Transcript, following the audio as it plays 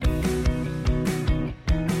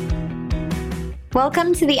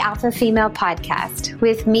Welcome to the Alpha Female Podcast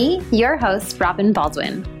with me, your host, Robin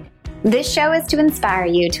Baldwin. This show is to inspire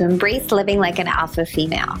you to embrace living like an alpha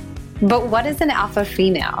female. But what is an alpha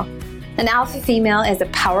female? An alpha female is a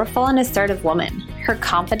powerful and assertive woman. Her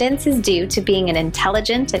confidence is due to being an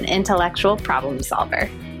intelligent and intellectual problem solver.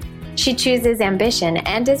 She chooses ambition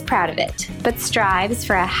and is proud of it, but strives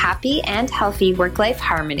for a happy and healthy work-life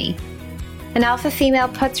harmony. An alpha female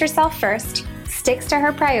puts herself first, sticks to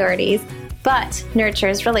her priorities, but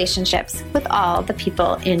nurtures relationships with all the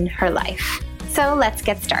people in her life. So let's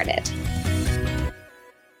get started.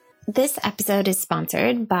 This episode is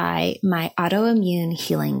sponsored by my autoimmune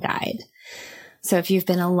healing guide. So if you've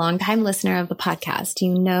been a longtime listener of the podcast,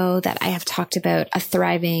 you know that I have talked about a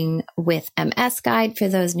Thriving with MS guide for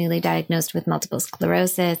those newly diagnosed with multiple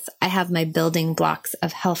sclerosis. I have my Building Blocks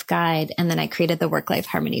of Health guide, and then I created the Work-Life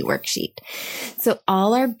Harmony worksheet. So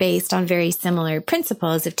all are based on very similar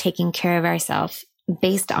principles of taking care of ourselves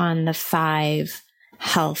based on the 5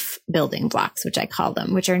 health building blocks, which I call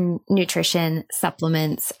them, which are nutrition,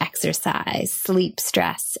 supplements, exercise, sleep,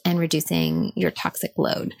 stress, and reducing your toxic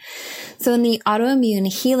load. So in the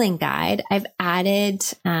autoimmune healing guide, I've added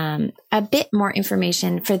a bit more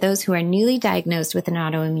information for those who are newly diagnosed with an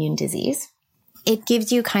autoimmune disease. It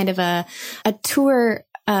gives you kind of a tour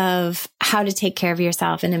of how to take care of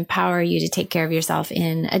yourself and empower you to take care of yourself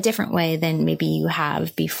in a different way than maybe you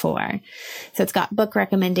have before. So it's got book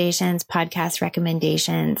recommendations, podcast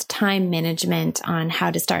recommendations, time management on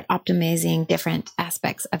how to start optimizing different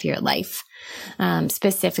aspects of your life,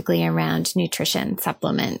 specifically around nutrition,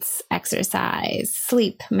 supplements, exercise,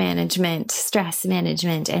 sleep management, stress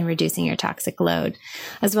management, and reducing your toxic load,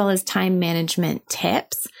 as well as time management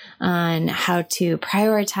tips on how to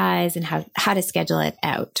prioritize and how to schedule it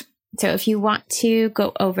out. So if you want to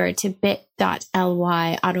go over to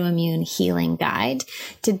bit.ly autoimmune healing guide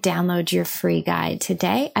to download your free guide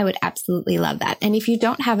today, I would absolutely love that. And if you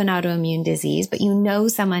don't have an autoimmune disease, but you know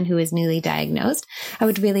someone who is newly diagnosed, I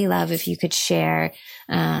would really love if you could share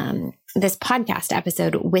this podcast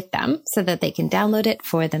episode with them so that they can download it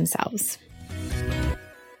for themselves.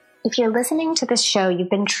 If you're listening to this show, you've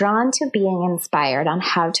been drawn to being inspired on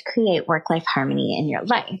how to create work-life harmony in your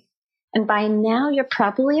life. And by now, you're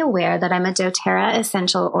probably aware that I'm a doTERRA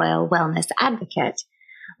essential oil wellness advocate,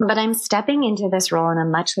 but I'm stepping into this role in a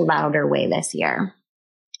much louder way this year.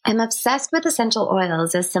 I'm obsessed with essential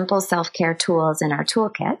oils as simple self-care tools in our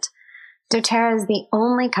toolkit. doTERRA is the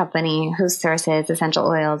only company who sources essential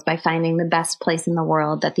oils by finding the best place in the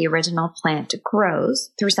world that the original plant grows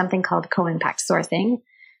through something called co-impact sourcing.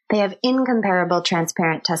 They have incomparable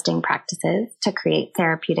transparent testing practices to create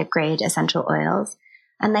therapeutic-grade essential oils,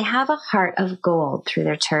 and they have a heart of gold through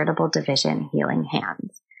their charitable division, Healing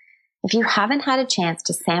Hands. If you haven't had a chance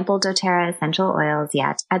to sample doTERRA essential oils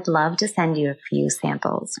yet, I'd love to send you a few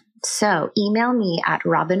samples. So email me at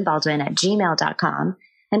robinbaldwin@gmail.com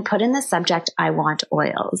and put in the subject, I want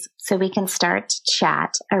oils, so we can start to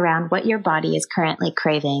chat around what your body is currently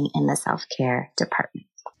craving in the self-care department.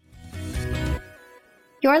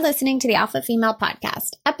 You're listening to the Alpha Female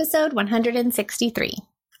Podcast, episode 163.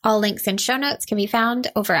 All links and show notes can be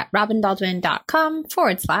found over at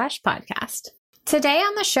robinbaldwin.com/podcast. Today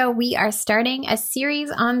on the show, we are starting a series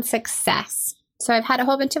on success. So I've had a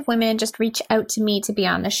whole bunch of women just reach out to me to be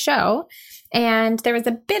on the show, and there was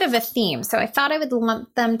a bit of a theme. So I thought I would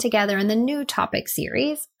lump them together in the new topic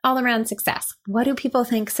series all around success. What do people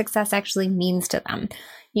think success actually means to them?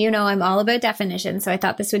 You know, I'm all about definitions, so I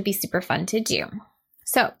thought this would be super fun to do.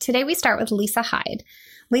 So today we start with Lisa Hyde.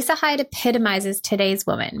 Lisa Hyde epitomizes today's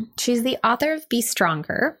woman. She's the author of Be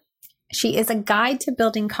StongHER. She is a guide to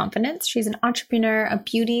building confidence. She's an entrepreneur, a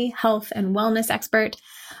beauty, health, and wellness expert,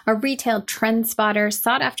 a retail trend spotter,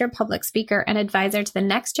 sought-after public speaker, and advisor to the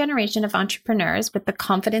next generation of entrepreneurs with the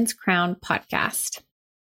Confidence Crown podcast.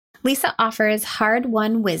 Lisa offers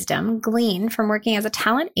hard-won wisdom gleaned from working as a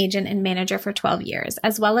talent agent and manager for 12 years,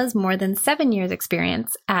 as well as more than 7 years'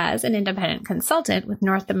 experience as an independent consultant with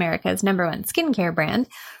North America's #1 skincare brand,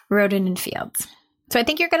 Roden & Fields. So I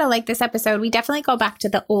think you're going to like this episode. We definitely go back to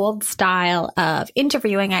the old style of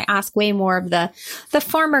interviewing. I ask way more of the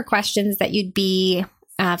former questions that you'd be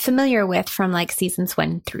familiar with from like seasons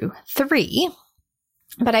 1 through 3.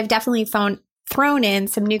 But I've definitely thrown in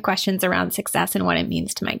some new questions around success and what it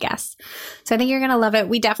means to my guests. So I think you're going to love it.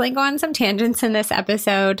 We definitely go on some tangents in this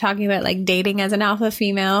episode, talking about like dating as an alpha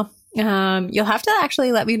female. You'll have to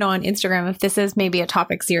actually let me know on Instagram if this is maybe a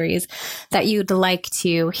topic series that you'd like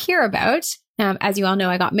to hear about. As you all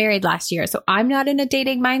know, I got married last year, so I'm not in a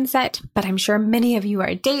dating mindset, but I'm sure many of you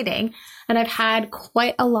are dating. And I've had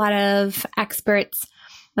quite a lot of experts,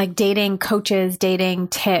 like dating coaches, dating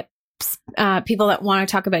tips, people that want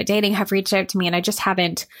to talk about dating have reached out to me, and I just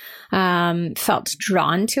haven't felt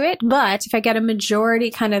drawn to it. But if I get a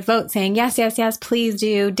majority kind of vote saying, yes, yes, yes, please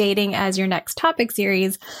do dating as your next topic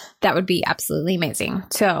series, that would be absolutely amazing.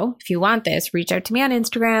 So if you want this, reach out to me on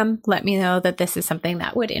Instagram. Let me know that this is something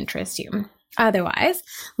that would interest you. Otherwise,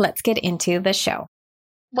 let's get into the show.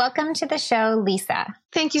 Welcome to the show, Lisa.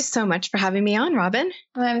 Thank you so much for having me on, Robin.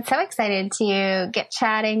 I'm so excited to get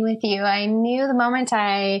chatting with you. I knew the moment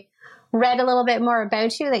I read a little bit more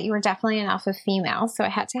about you that you were definitely an alpha female, so I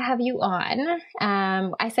had to have you on.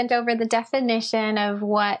 I sent over the definition of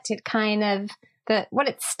what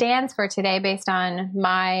it stands for today based on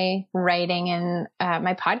my writing, and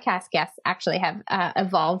my podcast guests actually have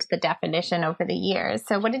evolved the definition over the years.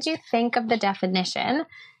 So what did you think of the definition?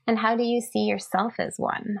 And how do you see yourself as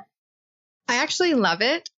one? I actually love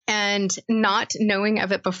it. And not knowing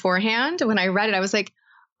of it beforehand, when I read it, I was like,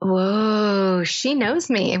 whoa, she knows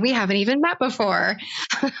me. And we haven't even met before.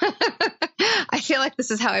 I feel like this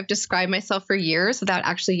is how I've described myself for years without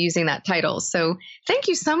actually using that title. So thank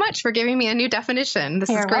you so much for giving me a new definition. This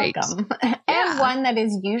is great. Welcome. And one that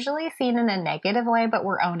is usually seen in a negative way, but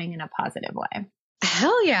we're owning in a positive way.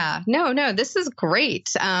 Hell yeah. No, this is great.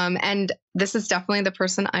 And this is definitely the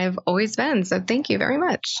person I've always been. So thank you very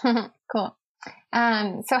much. Cool.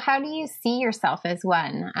 So how do you see yourself as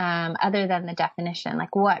one, other than the definition?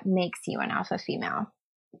 Like, what makes you an alpha female?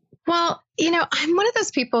 Well, I'm one of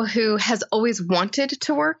those people who has always wanted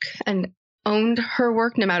to work and owned her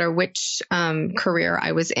work, no matter which career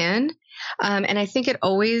I was in. And I think it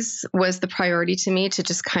always was the priority to me to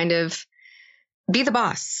just kind of be the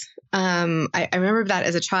boss. I remember that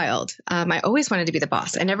as a child. I always wanted to be the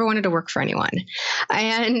boss. I never wanted to work for anyone.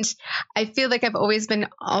 And I feel like I've always been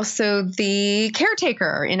also the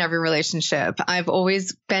caretaker in every relationship. I've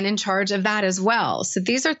always been in charge of that as well. So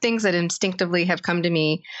these are things that instinctively have come to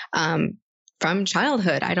me from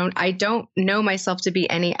childhood. I don't know myself to be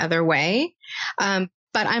any other way. But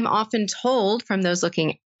I'm often told from those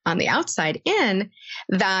looking on the outside in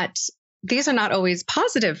that these are not always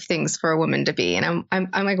positive things for a woman to be. And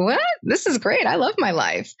I'm like, what? This is great. I love my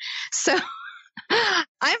life. So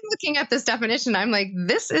I'm looking at this definition. I'm like,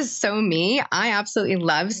 this is so me. I absolutely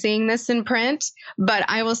love seeing this in print, but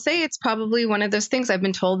I will say it's probably one of those things. I've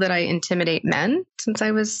been told that I intimidate men since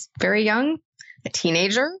I was very young, a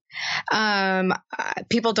teenager.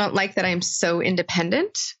 People don't like that I'm so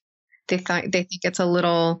independent. They think it's a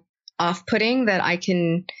little off-putting that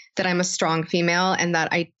I'm a strong female and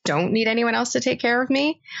that I don't need anyone else to take care of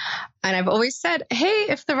me. And I've always said, hey,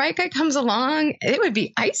 if the right guy comes along, it would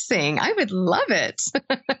be icing. I would love it.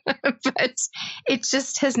 But it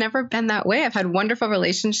just has never been that way. I've had wonderful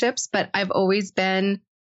relationships, but I've always been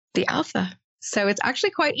the alpha. So it's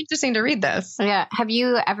actually quite interesting to read this. Yeah. Have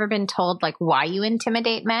you ever been told like why you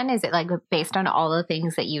intimidate men? Is it like based on all the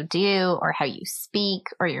things that you do or how you speak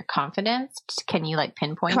or your confidence? Can you like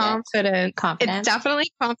pinpoint Confidence. Confidence. It's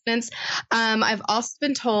definitely confidence. I've also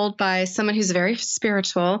been told by someone who's very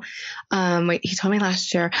spiritual. He told me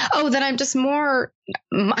last year, that I'm just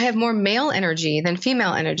I have more male energy than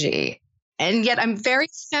female energy. And yet I'm very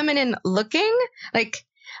feminine looking. Like,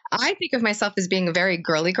 I think of myself as being a very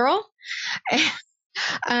girly girl.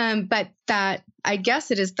 But that I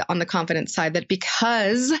guess it is on the confidence side that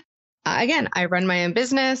because, again, I run my own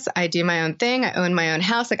business, I do my own thing, I own my own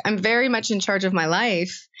house. Like I'm very much in charge of my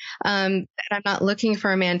life. And I'm not looking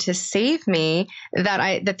for a man to save me,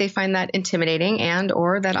 that they find that intimidating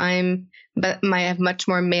or that I have much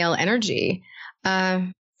more male energy.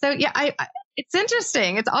 It's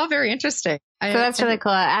interesting. It's all very interesting. So that's really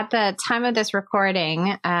cool. At the time of this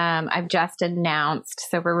recording, I've just announced,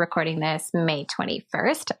 so we're recording this May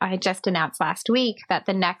 21st. I just announced last week that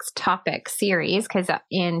the next topic series, because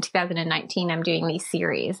in 2019, I'm doing these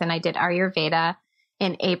series, and I did Ayurveda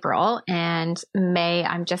in April, and May,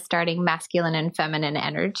 I'm just starting masculine and feminine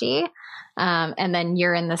energy. And then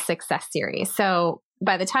you're in the success series. So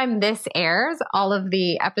by the time this airs, all of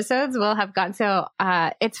the episodes will have gone. So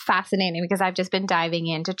it's fascinating because I've just been diving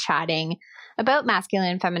into chatting about masculine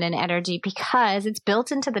and feminine energy because it's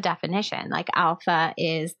built into the definition. Like alpha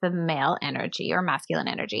is the male energy or masculine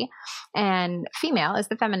energy, and female is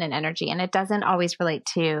the feminine energy, and it doesn't always relate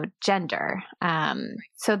to gender.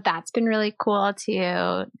 So that's been really cool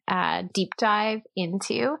to deep dive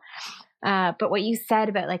into. But what you said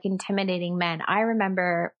about like intimidating men, I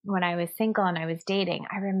remember when I was single and I was dating,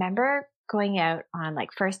 I remember going out on like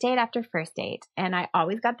first date after first date. And I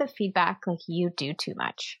always got the feedback, like, you do too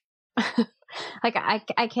much. Like,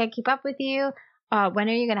 I can't keep up with you. When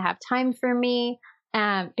are you going to have time for me?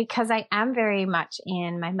 because I am very much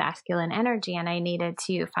in my masculine energy, and I needed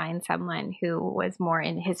to find someone who was more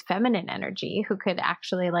in his feminine energy, who could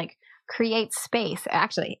actually like create space.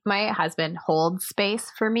 Actually, my husband holds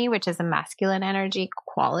space for me, which is a masculine energy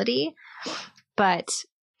quality. But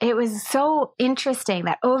it was so interesting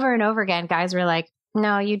that over and over again, guys were like,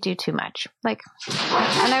 no, you do too much. Like,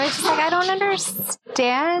 and I was just like, I don't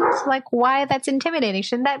understand like why that's intimidating.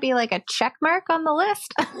 Shouldn't that be like a check mark on the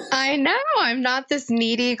list? I know. I'm not this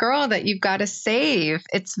needy girl that you've got to save.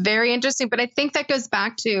 It's very interesting. But I think that goes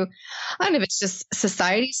back to, I don't know if it's just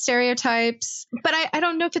society stereotypes, but I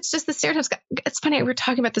don't know if it's just the stereotypes. It's funny. We were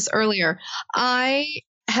talking about this earlier. I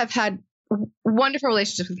have had wonderful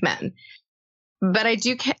relationships with men, but I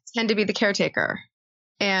do tend to be the caretaker.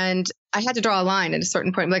 And I had to draw a line at a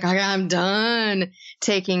certain point. I'm like, I'm done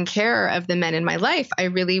taking care of the men in my life. I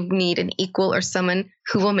really need an equal or someone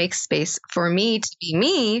who will make space for me to be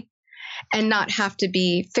me and not have to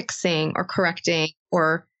be fixing or correcting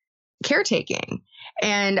or caretaking.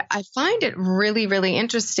 And I find it really, really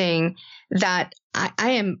interesting that I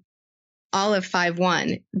am all of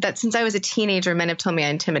 5'1", that since I was a teenager, men have told me I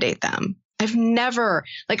intimidate them. I've never,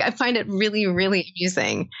 like, I find it really, really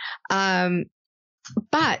amusing.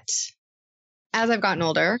 But as I've gotten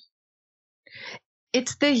older,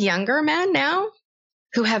 it's the younger men now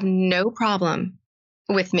who have no problem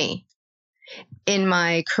with me in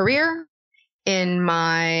my career, in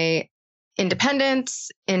my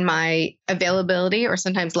independence, in my availability, or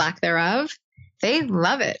sometimes lack thereof. They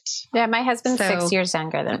love it. Yeah, my husband's 6 years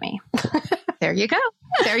younger than me. There you go.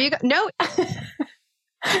 There you go. No.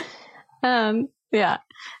 Yeah.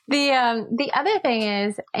 The other thing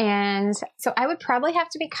is, and so I would probably have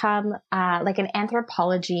to become like an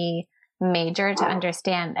anthropology major to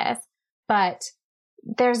understand this, but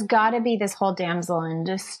there's got to be this whole damsel in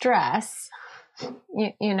distress.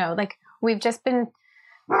 You know, like we've just been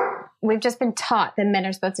taught that men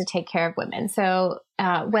are supposed to take care of women. So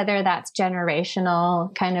whether that's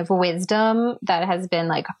generational kind of wisdom that has been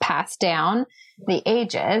like passed down the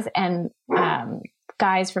ages, and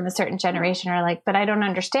guys from a certain generation are like, but I don't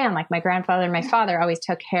understand. Like my grandfather and my father always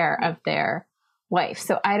took care of their wife.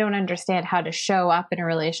 So I don't understand how to show up in a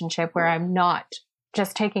relationship where I'm not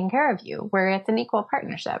just taking care of you, where it's an equal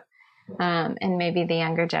partnership. And maybe the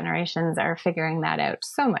younger generations are figuring that out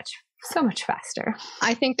so much faster.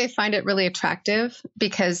 I think they find it really attractive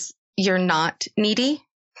because you're not needy.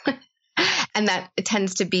 And that it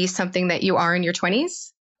tends to be something that you are in your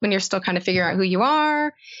 20s when you're still kind of figuring out who you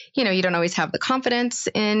are. You know, you don't always have the confidence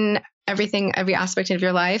in everything, every aspect of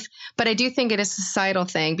your life. But I do think it is a societal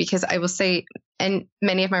thing, because I will say, and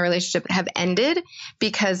many of my relationships have ended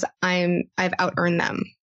because I've out-earned them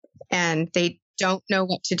and they don't know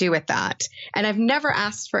what to do with that. And I've never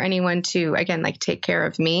asked for anyone to, again, like take care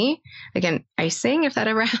of me. Again, icing if that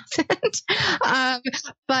ever happened.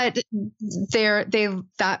 But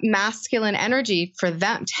that masculine energy for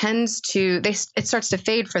them tends to, it starts to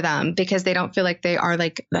fade for them because they don't feel like they are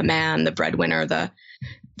like the man, the breadwinner, the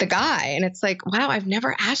guy. And it's like, wow, I've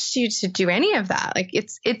never asked you to do any of that. Like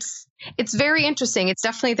it's very interesting. It's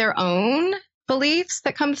definitely their own beliefs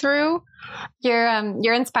that come through.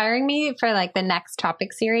 You're inspiring me for like the next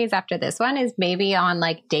topic series after this one is maybe on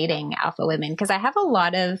like dating alpha women, because I have a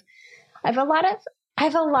lot of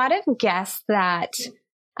guests that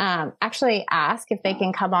actually ask if they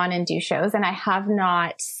can come on and do shows, and I have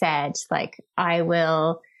not said like I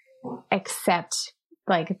will accept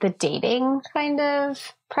like the dating kind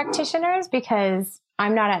of practitioners, because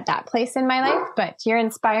I'm not at that place in my life. But you're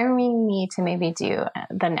inspiring me to maybe do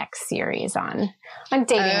the next series on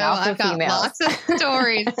dating alpha females. I've got lots of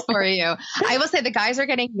stories for you. I will say the guys are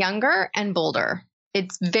getting younger and bolder.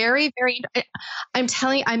 It's very, very, I'm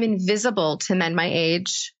telling you, I'm invisible to men my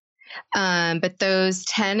age. But those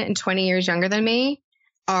 10 and 20 years younger than me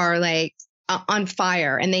are like on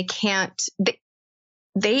fire, and they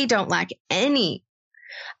don't lack any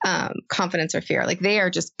confidence or fear. Like they are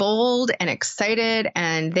just bold and excited,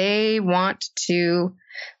 and they want to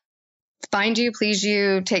find you, please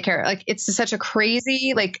you, take care. Like it's such a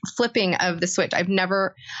crazy like flipping of the switch. I've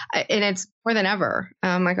never, and it's more than ever.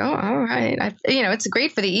 I'm like, oh, all right. It's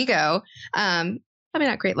great for the ego. Probably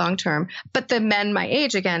not great long term, but the men my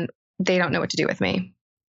age, again, they don't know what to do with me.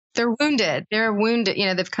 They're wounded.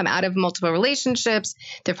 They've come out of multiple relationships.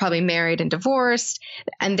 They're probably married and divorced,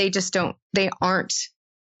 and they aren't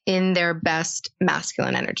in their best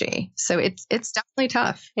masculine energy. So it's definitely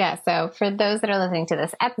tough. Yeah. So for those that are listening to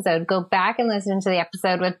this episode, go back and listen to the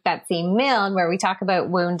episode with Betsy Milne, where we talk about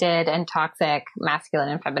wounded and toxic masculine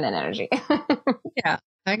and feminine energy. Yeah.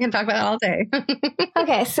 I can talk about that all day.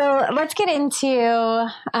 Okay, so let's get into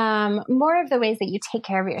more of the ways that you take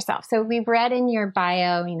care of yourself. So we've read in your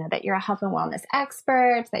bio, that you're a health and wellness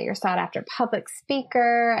expert, that you're a sought after public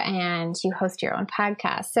speaker, and you host your own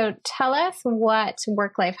podcast. So tell us what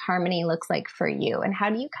work-life harmony looks like for you, and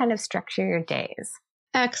how do you kind of structure your days?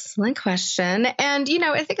 Excellent question. And,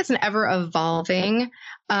 I think it's an ever evolving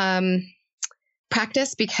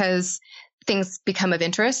practice because things become of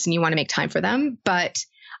interest and you want to make time for them. But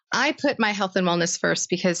I put my health and wellness first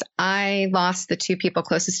because I lost the two people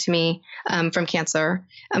closest to me from cancer.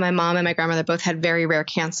 And my mom and my grandmother both had very rare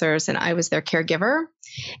cancers, and I was their caregiver.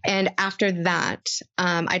 And after that,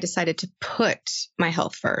 I decided to put my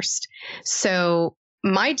health first. So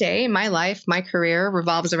my day, my life, my career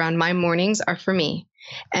revolves around my mornings are for me.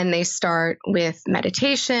 And they start with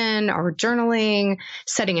meditation or journaling,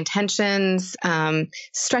 setting intentions,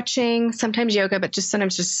 stretching, sometimes yoga, but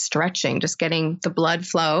sometimes just stretching, just getting the blood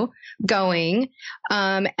flow going,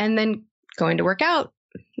 and then going to work out.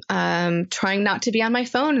 Trying not to be on my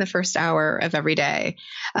phone in the first hour of every day,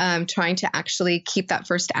 trying to actually keep that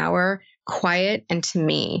first hour quiet and to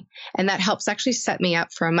me. And that helps actually set me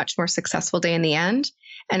up for a much more successful day in the end.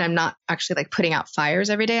 And I'm not actually like putting out fires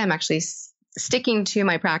every day. I'm actually sticking to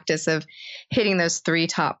my practice of hitting those three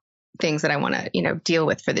top things that I want to, deal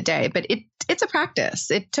with for the day. But it's a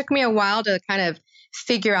practice. It took me a while to kind of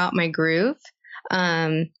figure out my groove.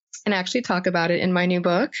 And actually talk about it in my new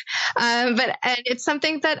book. And it's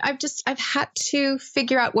something that I've had to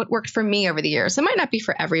figure out what worked for me over the years. It might not be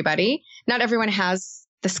for everybody. Not everyone has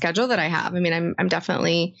the schedule that I have. I mean, I'm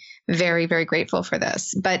definitely very, very grateful for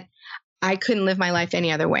this, but I couldn't live my life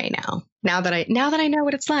any other way now. Now that I know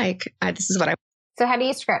what it's like, this is what I. So how do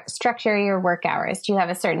you structure your work hours? Do you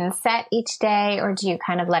have a certain set each day, or do you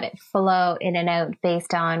kind of let it flow in and out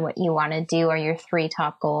based on what you want to do or your three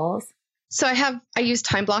top goals? So I use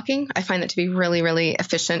time blocking. I find that to be really, really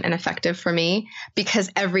efficient and effective for me because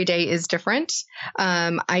every day is different.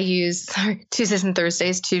 I use Tuesdays and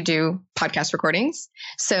Thursdays to do podcast recordings.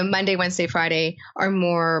 So Monday, Wednesday, Friday are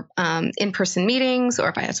more in-person meetings, or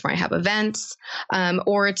if that's where I have events,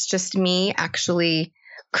 or it's just me actually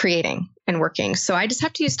creating and working. So I just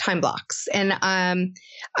have to use time blocks. And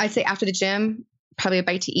I'd say after the gym, probably a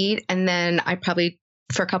bite to eat. And then I probably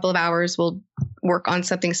for a couple of hours will work on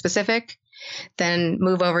something specific, then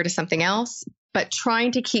move over to something else, but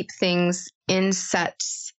trying to keep things in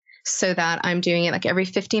sets so that I'm doing it like every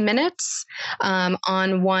 50 minutes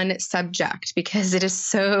on one subject, because it is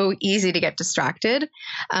so easy to get distracted.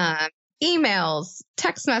 Emails,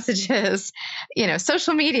 text messages,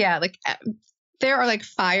 social media, like there are like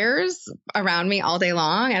fires around me all day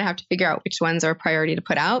long, and I have to figure out which ones are a priority to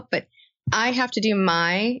put out. But I have to do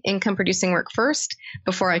my income producing work first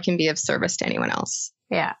before I can be of service to anyone else.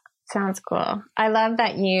 Yeah, sounds cool. I love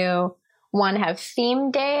that you, one, have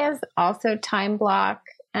theme days, also time block,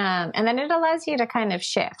 and then it allows you to kind of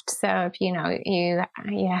shift. So if you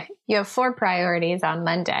have 4 priorities on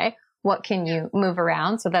Monday, what can you move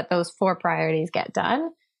around so that those 4 priorities get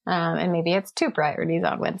done? And maybe it's 2 priorities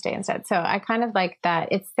on Wednesday instead. So I kind of like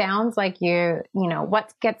that. It sounds like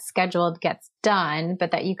what gets scheduled gets done,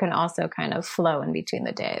 but that you can also kind of flow in between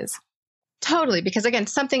the days. Totally. Because again,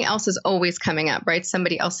 something else is always coming up, right?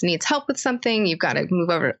 Somebody else needs help with something. You've got to move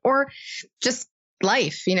over, or just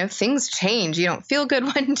life, things change. You don't feel good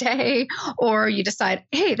one day, or you decide,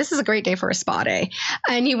 hey, this is a great day for a spa day.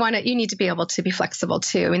 And you need to be able to be flexible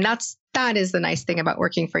too. And that is the nice thing about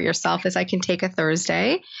working for yourself, is I can take a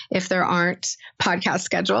Thursday if there aren't podcasts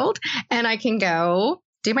scheduled, and I can go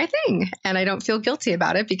do my thing. And I don't feel guilty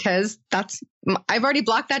about it because I've already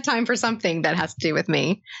blocked that time for something that has to do with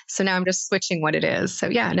me. So now I'm just switching what it is. So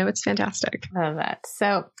yeah, no, it's fantastic. Love that.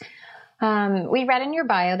 So we read in your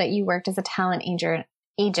bio that you worked as a talent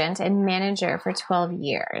agent and manager for 12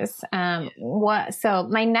 years. So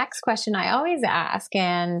my next question I always ask,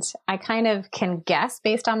 and I kind of can guess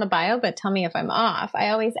based on the bio, but tell me if I'm off. I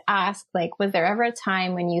always ask, was there ever a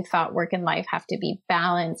time when you thought work and life have to be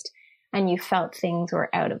balanced and you felt things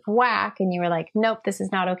were out of whack and you were like, nope, this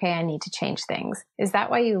is not okay. I need to change things. Is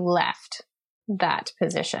that why you left that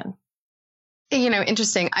position?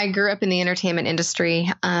 Interesting. I grew up in the entertainment industry.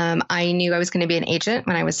 I knew I was going to be an agent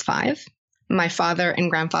when I was 5. My father and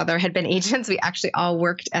grandfather had been agents. We actually all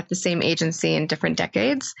worked at the same agency in different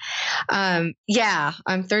decades. I'm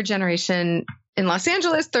 3rd generation in Los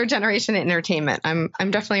Angeles, 3rd generation in entertainment.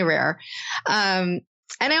 I'm definitely rare.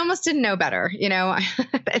 And I almost didn't know better.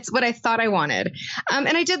 It's what I thought I wanted. And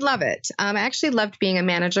I did love it. I actually loved being a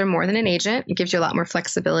manager more than an agent. It gives you a lot more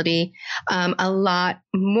flexibility, a lot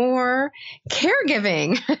more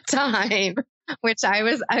caregiving time. which I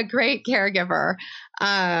was a great caregiver.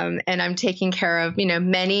 And I'm taking care of,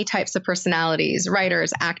 many types of personalities,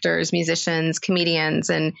 writers, actors, musicians, comedians,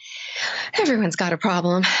 and everyone's got a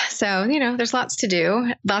problem. So, there's lots to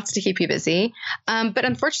do, lots to keep you busy. But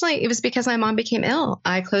unfortunately, it was because my mom became ill.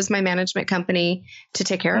 I closed my management company to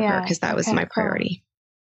take care of her because that was my priority.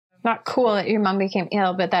 Not cool that your mom became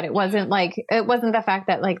ill, but that it wasn't the fact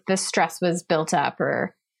that like the stress was built up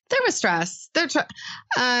or. There was stress. There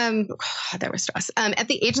was stress at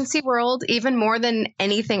the agency world, even more than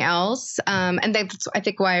anything else. And that's, I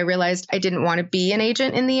think, why I realized I didn't want to be an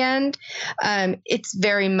agent in the end. It's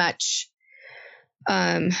very much,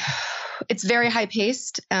 it's very high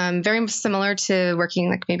paced, very similar to working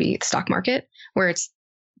like maybe the stock market, where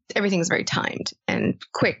everything's very timed and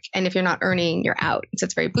quick. And if you're not earning, you're out. So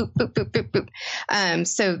it's very boop, boop, boop, boop, boop.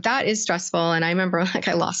 So that is stressful. And I remember like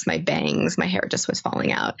I lost my bangs. My hair just was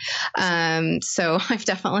falling out. So I've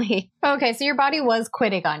definitely. Okay. So your body was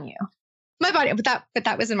quitting on you. My body, but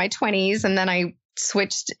that was in my 20s. And then I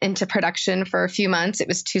switched into production for a few months. It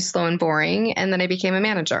was too slow and boring. And then I became a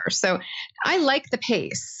manager. So I like the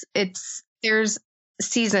pace. There's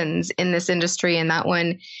seasons in this industry, and that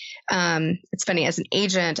one, it's funny, as an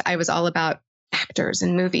agent, I was all about actors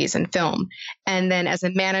and movies and film. And then as a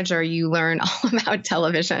manager, you learn all about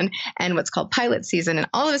television and what's called pilot season. And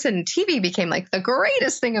all of a sudden TV became like the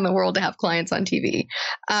greatest thing in the world to have clients on TV.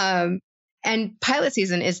 And pilot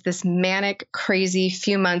season is this manic, crazy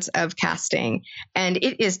few months of casting. And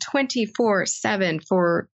it is 24/7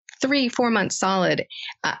 for 3-4 months solid.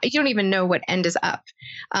 You don't even know what end is up.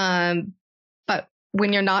 But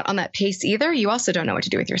when you're not on that pace either, you also don't know what to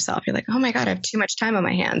do with yourself. You're like, oh my God, I have too much time on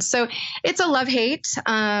my hands. So it's a love-hate.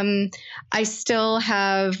 I still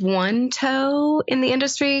have one toe in the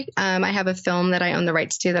industry. I have a film that I own the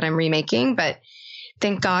rights to that I'm remaking, but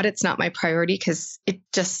thank God it's not my priority because it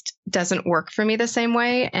just doesn't work for me the same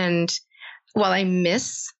way. And while I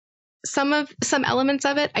miss some elements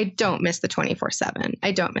of it, I don't miss the 24/7.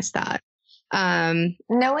 I don't miss that.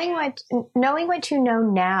 Knowing what you know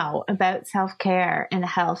now about self-care and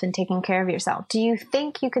health and taking care of yourself, do you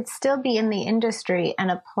think you could still be in the industry and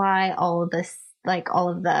apply all of this, like all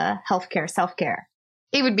of the healthcare, self-care?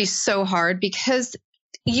 It would be so hard because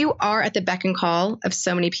you are at the beck and call of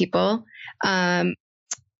so many people.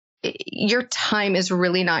 Your time is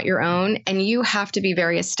really not your own, and you have to be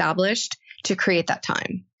very established to create that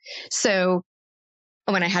time. So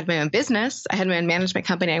when I had my own business, I had my own management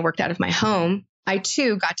company, I worked out of my home, I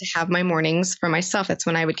too got to have my mornings for myself. That's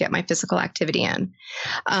when I would get my physical activity in.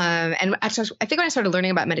 And actually, I think when I started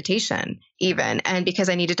learning about meditation even, and because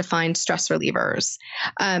I needed to find stress relievers.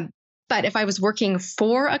 But if I was working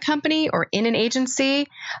for a company or in an agency,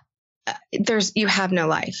 you have no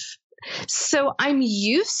life. So I'm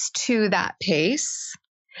used to that pace.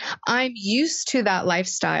 I'm used to that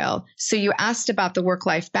lifestyle. So you asked about the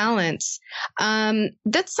work-life balance.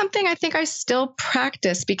 That's something I think I still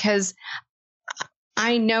practice because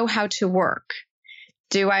I know how to work.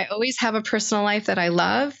 Do I always have a personal life that I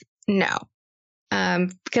love? No.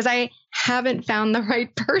 Because I haven't found the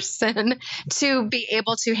right person to be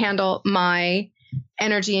able to handle my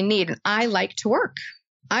energy and need. I like to work.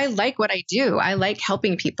 I like what I do. I like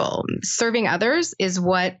helping people. Serving others is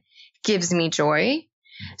what gives me joy.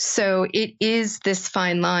 So it is this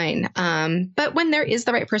fine line. But when there is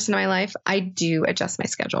the right person in my life, I do adjust my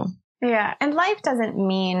schedule. Yeah. And life doesn't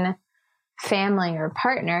mean family or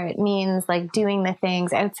partner. It means like doing the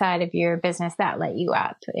things outside of your business that light you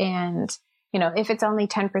up. And, if it's only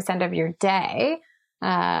 10% of your day,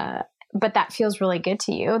 but that feels really good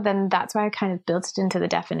to you, then that's why I kind of built it into the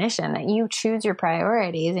definition that you choose your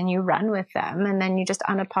priorities and you run with them. And then you just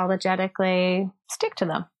unapologetically stick to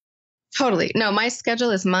them. Totally. No, my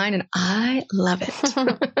schedule is mine and I love it.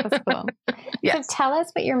 That's cool. Yes. So tell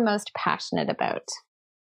us what you're most passionate about.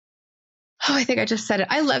 Oh, I think I just said it.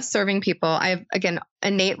 I love serving people. I've, again,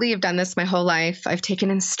 innately have done this my whole life. I've taken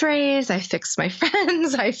in strays. I fixed my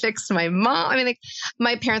friends. I fixed my mom. I mean,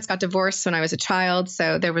 my parents got divorced when I was a child.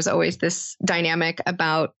 So there was always this dynamic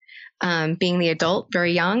about being the adult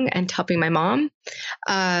very young and helping my mom.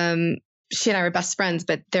 She and I were best friends,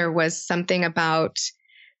 but there was something about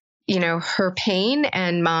her pain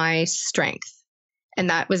and my strength. And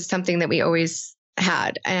that was something that we always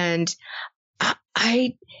had. And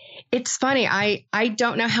it's funny. I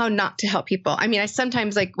don't know how not to help people. I mean, I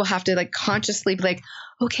sometimes will have to consciously be like,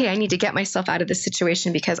 okay, I need to get myself out of this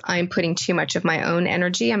situation because I'm putting too much of my own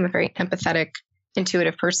energy. I'm a very empathetic,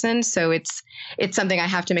 intuitive person. So it's something I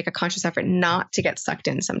have to make a conscious effort not to get sucked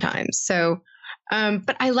in sometimes. So,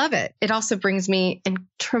 but I love it. It also brings me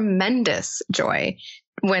tremendous joy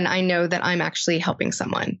when I know that I'm actually helping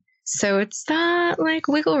someone. So it's that like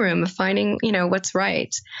wiggle room of finding, what's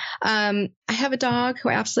right. I have a dog who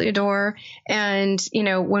I absolutely adore. And,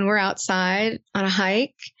 when we're outside on a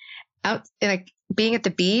hike, out like being at the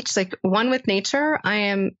beach, like one with nature, I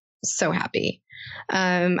am so happy.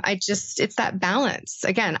 It's that balance.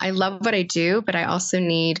 Again, I love what I do, but I also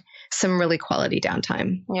need some really quality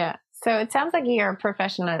downtime. Yeah. So it sounds like you're a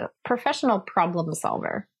professional problem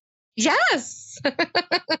solver. Yes.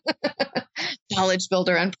 Knowledge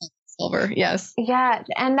builder and problem solver. Yes. Yeah.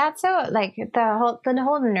 And that's so like the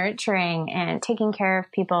whole nurturing and taking care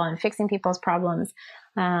of people and fixing people's problems.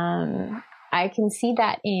 I can see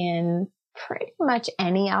that in pretty much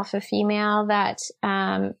any alpha female that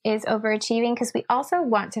is overachieving, because we also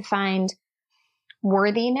want to find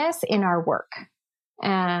worthiness in our work.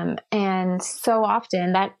 And so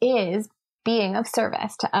often that is being of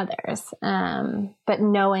service to others. But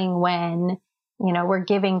knowing when, we're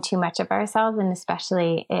giving too much of ourselves, and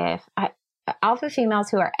especially if alpha females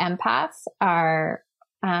who are empaths are,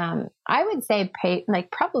 I would say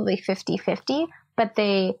probably 50-50, but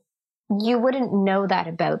you wouldn't know that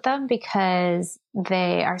about them because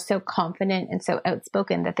they are so confident and so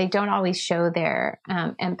outspoken that they don't always show their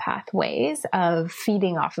empath ways of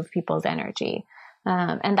feeding off of people's energy.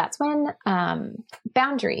 And that's when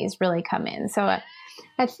boundaries really come in. So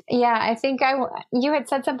I think you had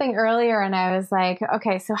said something earlier and I was like,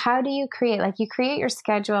 okay, so how do you create, you create your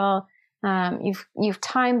schedule, you've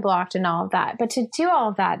time blocked and all of that, but to do all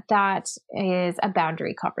of that, that is a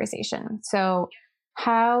boundary conversation. So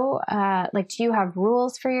how, do you have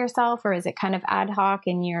rules for yourself, or is it kind of ad hoc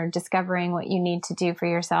and you're discovering what you need to do for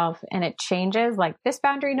yourself and it changes? Like, this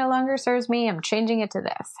boundary no longer serves me, I'm changing it to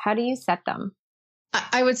this. How do you set them?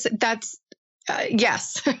 I would say that's,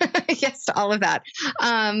 yes, yes to all of that.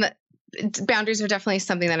 Boundaries are definitely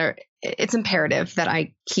something it's imperative that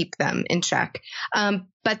I keep them in check.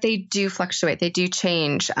 But they do fluctuate. They do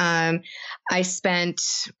change. I spent,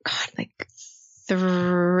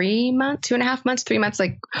 2.5 months, 3 months,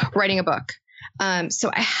 writing a book. So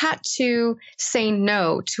I had to say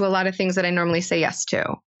no to a lot of things that I normally say yes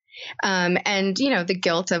to. And the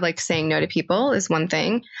guilt of saying no to people is one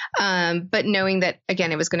thing. But knowing that,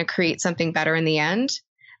 again, it was going to create something better in the end,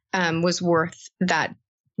 was worth that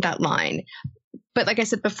line. But like I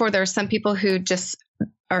said before, there are some people who just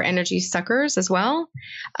are energy suckers as well.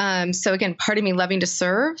 So again, part of me loving to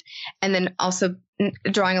serve, and then also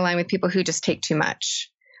drawing a line with people who just take too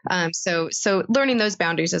much. So learning those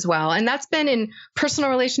boundaries as well. And that's been in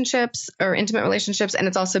personal relationships or intimate relationships. And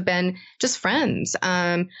it's also been just friends.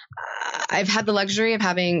 I've had the luxury of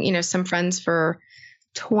having, some friends for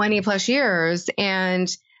 20 plus years, and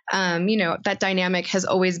that dynamic has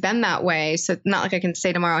always been that way. So not like I can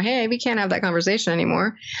say tomorrow, hey, we can't have that conversation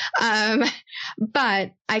anymore.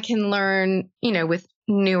 But I can learn, with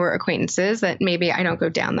newer acquaintances that maybe I don't go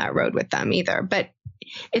down that road with them either. But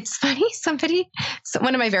it's funny.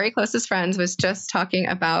 One of my very closest friends was just talking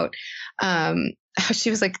about, how she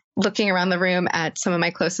was looking around the room at some of my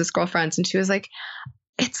closest girlfriends. And she was like,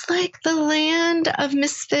 it's like the land of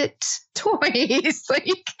misfit toys.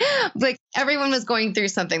 like everyone was going through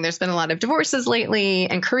something. There's been a lot of divorces lately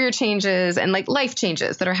and career changes and life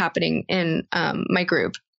changes that are happening in my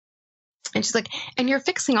group. And she's like, and you're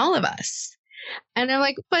fixing all of us. And I'm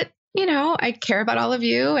like, but I care about all of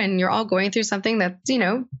you, and you're all going through something that's,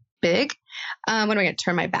 big. When am I going to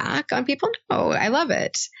turn my back on people? No, I love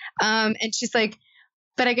it. And she's like,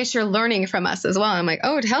 but I guess you're learning from us as well. I'm like,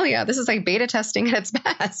 oh, hell yeah. This is beta testing at its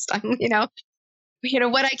best. I'm,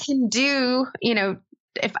 what I can do,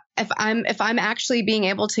 if I'm actually being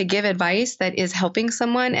able to give advice that is helping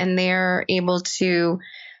someone and they're able to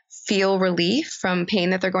feel relief from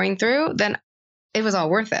pain that they're going through, then it was all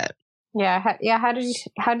worth it. Yeah.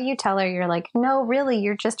 How do you tell her you're like, no, really,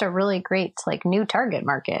 you're just a really great new target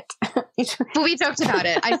market? Well, we joked about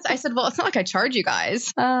it. I said, well, it's not like I charge you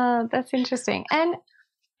guys. That's interesting. And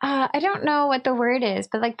I don't know what the word is,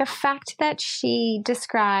 but the fact that she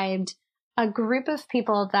described a group of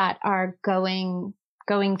people that are going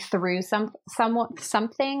through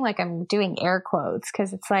something, I'm doing air quotes,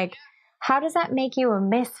 because it's how does that make you a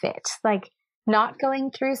misfit? Not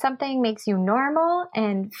going through something makes you normal,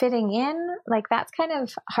 and fitting in, that's kind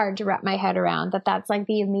of hard to wrap my head around, that's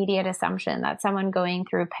the immediate assumption that someone going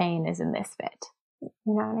through pain is a misfit. You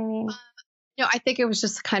know what I mean? I think it was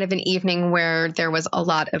just kind of an evening where there was a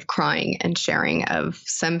lot of crying and sharing of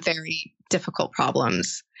some very difficult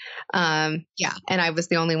problems. And I was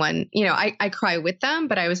the only one, I cry with them,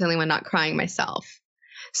 but I was the only one not crying myself.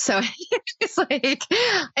 So it's like,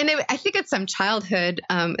 I think it's some childhood.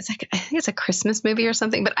 It's like, I think it's a Christmas movie or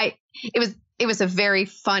something, but it was a very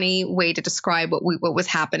funny way to describe what was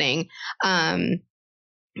happening.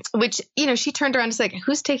 Which, she turned around and said, like,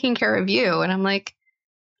 who's taking care of you? And I'm like,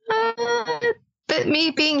 but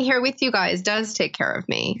me being here with you guys does take care of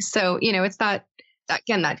me. So, it's that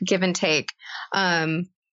give and take.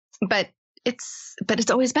 But it's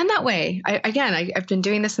always been that way. I've been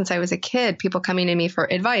doing this since I was a kid, people coming to me for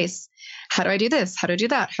advice. How do I do this? How do I do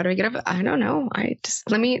that? How do I get over? I don't know. This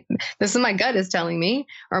is my gut is telling me,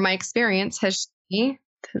 or my experience has shown me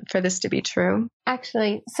for this to be true.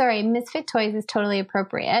 Actually, sorry, Misfit Toys is totally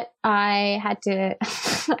appropriate. I had to,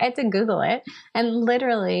 I had to Google it, and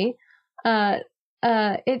literally,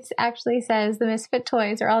 it actually says the Misfit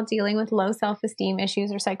Toys are all dealing with low self-esteem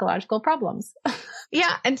issues or psychological problems.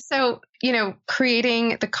 Yeah. And so,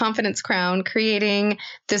 creating the Confidence Crown, creating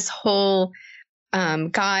this whole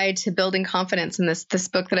guide to building confidence in this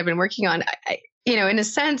book that I've been working on, in a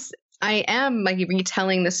sense, I am like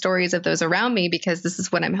retelling the stories of those around me, because this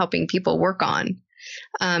is what I'm helping people work on,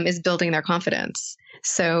 is building their confidence.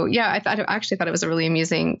 So yeah, I actually thought it was a really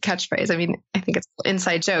amusing catchphrase. I mean, I think it's an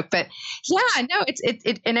inside joke, but yeah, no,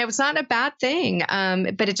 and it was not a bad thing.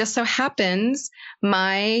 But it just so happens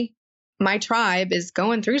my tribe is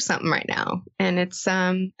going through something right now, and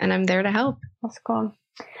and I'm there to help. That's cool.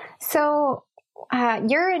 So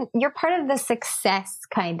you're part of the success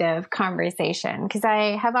kind of conversation, because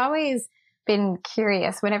I have always been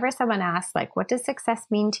curious whenever someone asks, like, what does success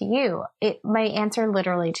mean to you? My answer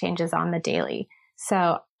literally changes on the daily.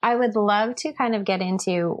 So I would love to kind of get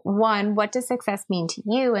into, one, what does success mean to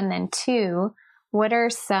you? And then two, what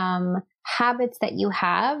are some habits that you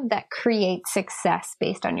have that create success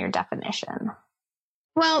based on your definition?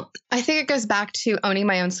 Well, I think it goes back to owning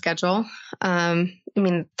my own schedule.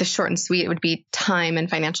 The short and sweet would be time and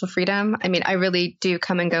financial freedom. I really do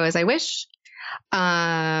come and go as I wish.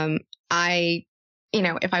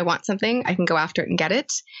 If I want something, I can go after it and get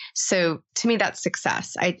it. So to me, that's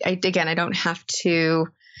success. I don't have to,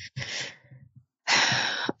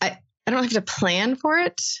 I don't have to plan for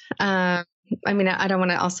it. I don't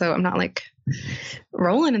want to also, I'm not like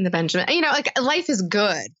rolling in the Benjamin, like life is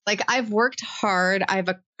good. Like I've worked hard.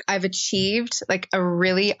 I've achieved like a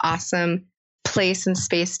really awesome place and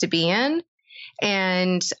space to be in.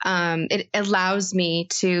 And it allows me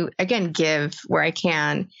to, again, give where I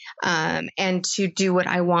can, and to do what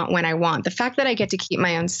I want when I want. The fact that I get to keep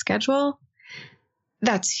my own schedule,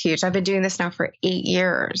 that's huge. I've been doing this now for 8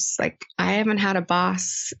 years. Like I haven't had a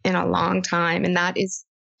boss in a long time. And that's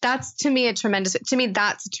to me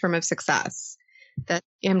that's a term of success, that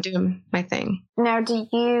I'm doing my thing. Now, do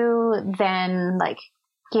you then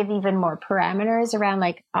give even more parameters around,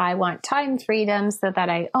 like, I want time freedom so that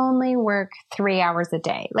I only work 3 hours a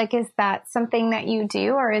day? Like, is that something that you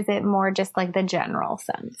do, or is it more just like the general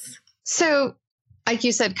sense? So like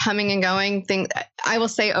you said, coming and going thing, I will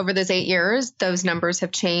say over those 8 years, those numbers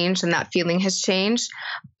have changed and that feeling has changed.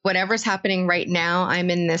 Whatever's happening right now, I'm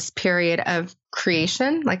in this period of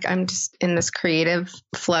creation. Like I'm just in this creative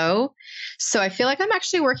flow. So I feel like I'm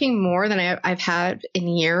actually working more than I've had in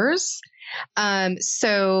years.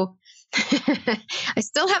 So I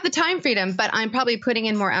still have the time freedom, but I'm probably putting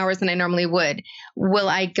in more hours than I normally would. Will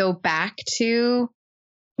I go back to,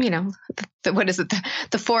 what is it?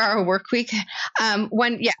 The 4-hour work week?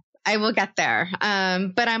 Yeah, I will get there.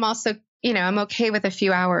 But I'm also, I'm okay with a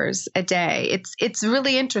few hours a day. It's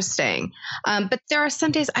really interesting. But there are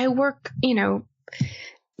some days I work,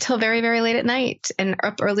 till very, very late at night and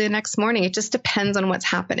up early the next morning. It just depends on what's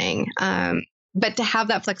happening. But to have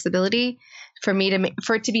that flexibility for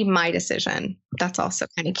it to be my decision, that's also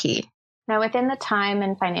kind of key. Now, within the time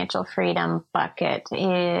and financial freedom bucket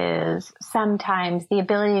is sometimes the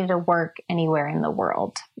ability to work anywhere in the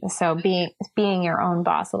world. So being your own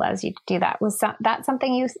boss allows you to do that. Was that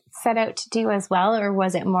something you set out to do as well? Or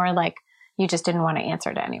was it more like you just didn't want to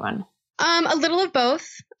answer to anyone? A little of both.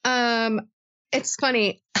 It's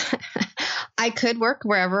funny. I could work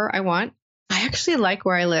wherever I want. I actually like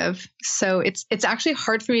where I live. So it's actually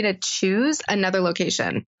hard for me to choose another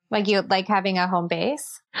location. Like you like having a home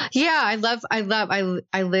base? Yeah, I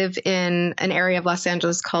live in an area of Los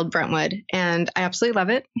Angeles called Brentwood, and I absolutely love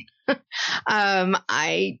it.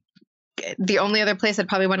 The only other place I'd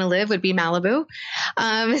probably want to live would be Malibu.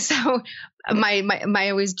 So my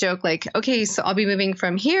always joke, like, okay, so I'll be moving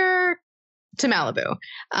from here to Malibu.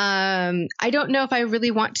 I don't know if I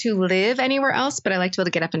really want to live anywhere else, but I like to be able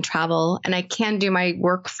to get up and travel, and I can do my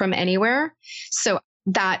work from anywhere. So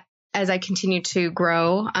that as I continue to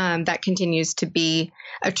grow, that continues to be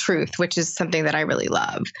a truth, which is something that I really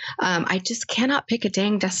love. I just cannot pick a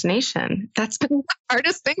dang destination. That's been the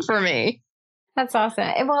hardest thing for me. That's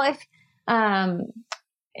awesome. Well, if,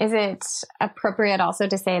 is it appropriate also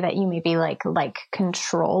to say that you maybe like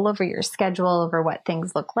control over your schedule, over what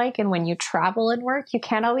things look like? And when you travel and work, you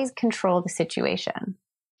can't always control the situation.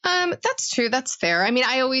 That's true. That's fair. I mean,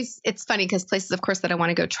 it's funny because places, of course, that I want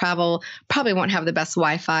to go travel probably won't have the best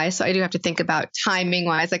Wi-Fi. So I do have to think about timing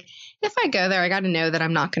wise. Like if I go there, I got to know that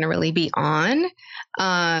I'm not going to really be on,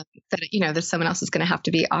 that, there's someone else who's going to have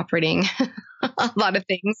to be operating a lot of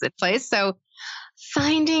things in place. So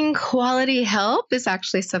finding quality help is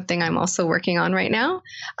actually something I'm also working on right now.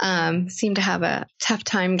 Seem to have a tough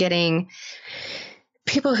time getting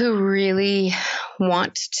people who really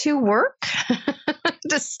want to work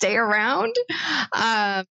to stay around.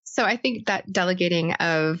 So I think that delegating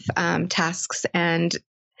of tasks and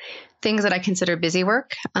things that I consider busy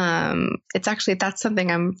work, that's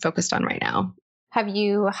something I'm focused on right now. Have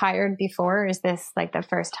you hired before? Or is this like the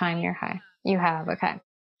first time you're hiring? You have. Okay.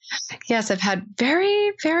 Yes, I've had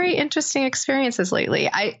very, very interesting experiences lately.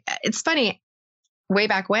 It's funny, way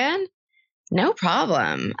back when, no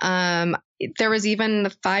problem. There was even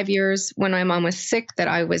the 5 years when my mom was sick that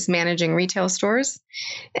I was managing retail stores,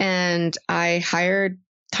 and I hired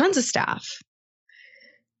tons of staff.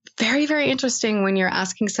 Very, very interesting when you're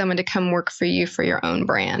asking someone to come work for you for your own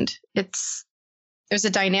brand. There's a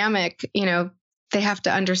dynamic, they have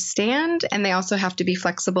to understand, and they also have to be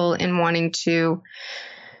flexible in wanting to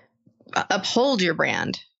uphold your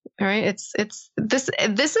brand. All right.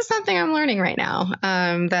 This is something I'm learning right now,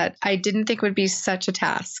 that I didn't think would be such a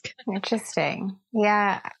task. Interesting.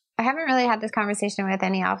 Yeah. I haven't really had this conversation with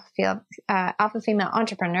any alpha female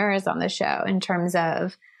entrepreneurs on the show in terms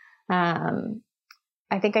of,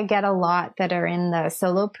 I think I get a lot that are in the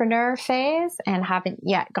solopreneur phase and haven't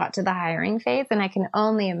yet got to the hiring phase. And I can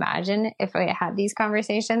only imagine if I had these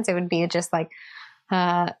conversations, it would be just like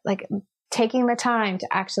taking the time to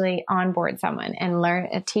actually onboard someone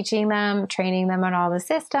and teaching them, training them on all the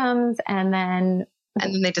systems, and then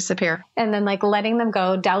they disappear. And then like letting them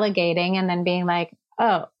go, delegating, and then being like,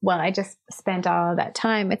 oh, well, I just spent all of that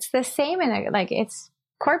time. It's the same it's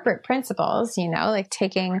corporate principles, like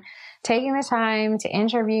taking the time to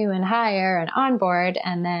interview and hire and onboard,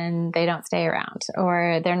 and then they don't stay around,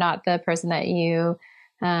 or they're not the person that you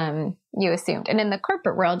assumed. And in the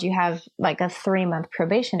corporate world, you have like a 3-month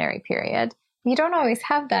probationary period. You don't always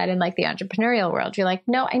have that in like the entrepreneurial world. You're like,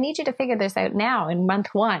 no, I need you to figure this out now in month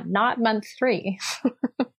 1, not month 3.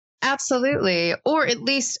 Absolutely. Or at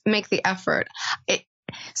least make the effort.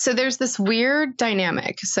 So there's this weird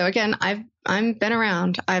dynamic. So again, I've been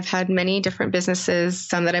around. I've had many different businesses,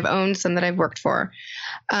 some that I've owned, some that I've worked for.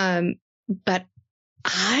 But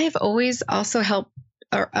I've always also helped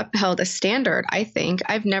or upheld a standard. I think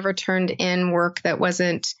I've never turned in work that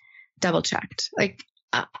wasn't double checked. Like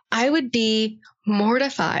I would be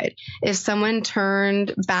mortified if someone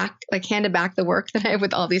handed back the work that I have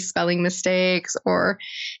with all these spelling mistakes or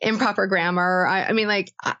improper grammar.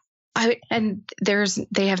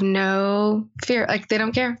 They have no fear. Like they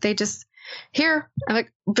don't care. They just here. I'm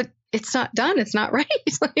like, but it's not done. It's not right.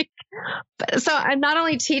 So I'm not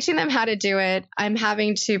only teaching them how to do it, I'm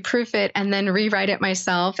having to proof it and then rewrite it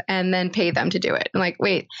myself and then pay them to do it. I'm like,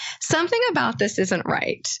 wait, something about this isn't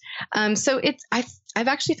right. So I've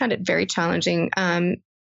actually found it very challenging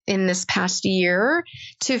in this past year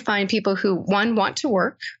to find people who, one, want to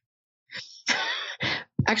work,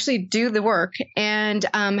 actually do the work, and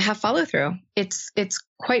have follow through. It's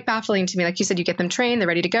quite baffling to me. Like you said, you get them trained, they're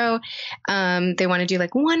ready to go. They want to do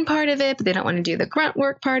like one part of it, but they don't want to do the grunt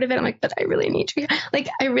work part of it. I'm like, but I really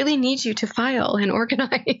need you to file and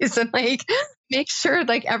organize and like make sure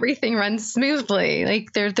like everything runs smoothly.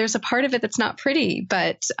 Like there's a part of it that's not pretty,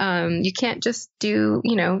 but you can't just do,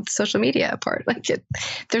 social media part.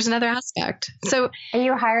 There's another aspect. So are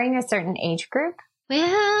you hiring a certain age group?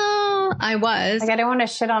 Well, I was. Like, I don't want to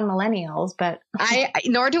shit on millennials, but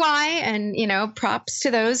nor do I. And, props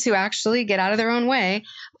to those who actually get out of their own way.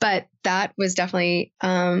 But that was definitely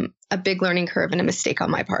a big learning curve and a mistake on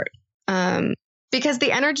my part. Because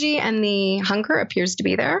the energy and the hunger appears to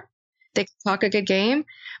be there. They can talk a good game,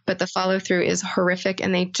 but the follow through is horrific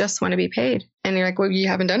and they just want to be paid. And you're like, well, you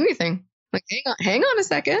haven't done anything. Like, hang on a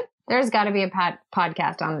second. There's got to be a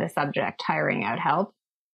podcast on this subject, hiring out help.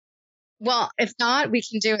 Well, if not, we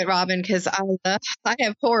can do it, Robin, because I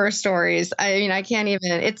have horror stories. I can't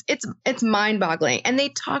even. It's mind boggling, and they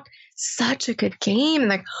talk such a good game.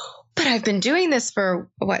 And like, but I've been doing this for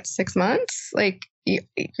 6 months. Like,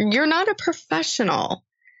 you're not a professional.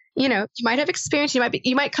 you might have experience.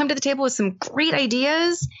 You might come to the table with some great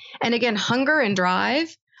ideas. And again, hunger and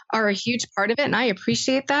drive are a huge part of it. And I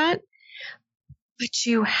appreciate that. But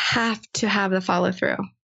you have to have the follow through.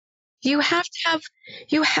 You have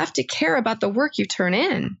to care about the work you turn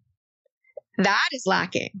in. That is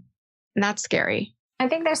lacking. And that's scary. I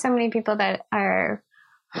think there's so many people that are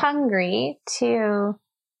hungry to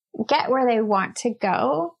get where they want to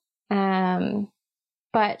go.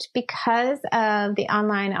 But because of the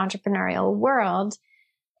online entrepreneurial world,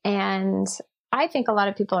 and I think a lot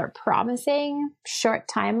of people are promising short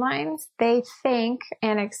timelines, they think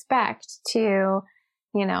and expect to,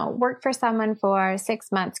 work for someone for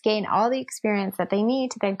 6 months, gain all the experience that they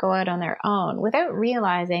need to then go out on their own, without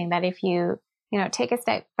realizing that if you, take a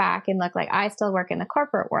step back and look, like I still work in the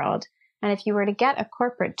corporate world. And if you were to get a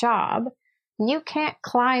corporate job, you can't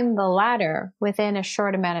climb the ladder within a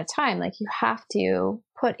short amount of time. Like you have to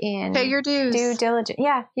put in pay your dues, due diligence.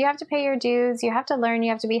 Yeah. You have to pay your dues. You have to learn.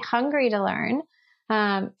 You have to be hungry to learn.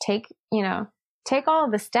 Take all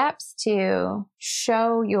of the steps to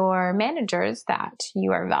show your managers that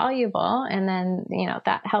you are valuable. And then,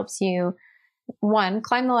 that helps you, 1,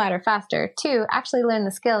 climb the ladder faster, 2, actually learn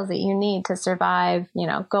the skills that you need to survive,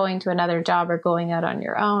 going to another job or going out on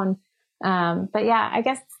your own. But yeah, I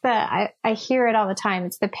guess I hear it all the time.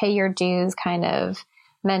 It's the pay your dues kind of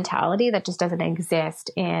mentality that just doesn't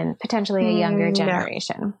exist in potentially a younger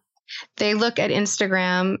generation. They look at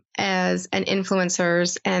Instagram as an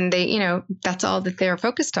influencers and they, that's all that they're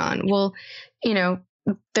focused on. Well,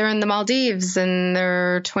 they're in the Maldives and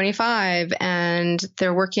they're 25 and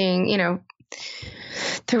they're working,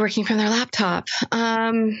 they're working from their laptop.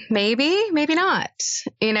 Maybe not,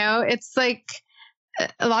 it's like,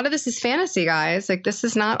 a lot of this is fantasy, guys. Like this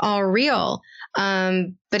is not all real.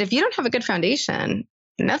 But if you don't have a good foundation,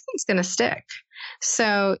 nothing's going to stick.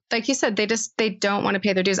 So like you said, they don't want to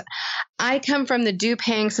pay their dues. I come from the due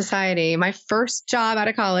paying society. My first job out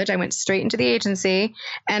of college, I went straight into the agency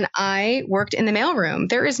and I worked in the mailroom.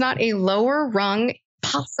 There is not a lower rung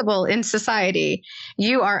possible in society.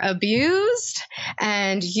 You are abused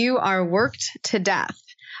and you are worked to death.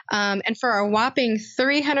 And for a whopping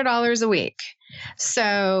 $300 a week.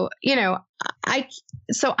 So,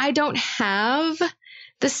 I don't have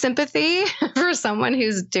the sympathy for someone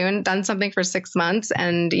who's done something for 6 months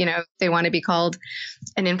and, they want to be called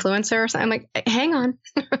an influencer or something. I'm like, hang on,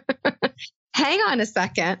 hang on a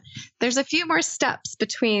second. There's a few more steps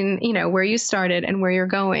between, where you started and where you're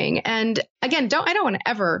going. And again, I don't want to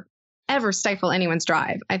ever stifle anyone's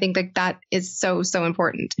drive. I think that is so, so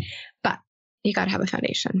important, but you got to have a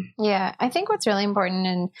foundation. Yeah. I think what's really important,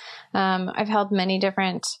 and I've held many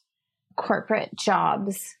different corporate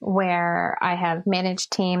jobs where I have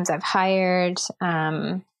managed teams, I've hired,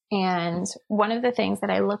 and one of the things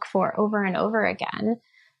that I look for over and over again,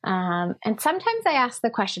 and sometimes I ask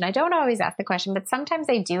the question, I don't always ask the question, but sometimes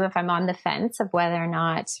I do if I'm on the fence of whether or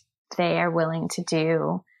not they are willing to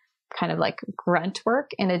do kind of like grunt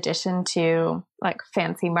work in addition to like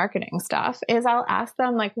fancy marketing stuff, is I'll ask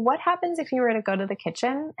them like, what happens if you were to go to the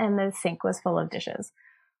kitchen and the sink was full of dishes?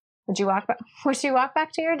 Would you walk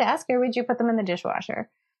back to your desk or would you put them in the dishwasher?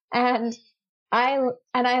 And I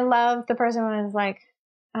love the person who is like,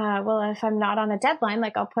 well, if I'm not on a deadline,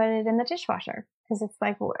 like I'll put it in the dishwasher. Cause it's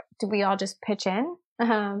like, do we all just pitch in?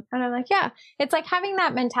 And I'm like, yeah, it's like having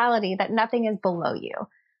that mentality that nothing is below you.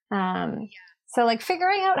 So like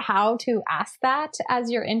figuring out how to ask that as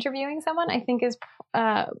you're interviewing someone, I think is,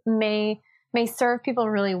 may serve people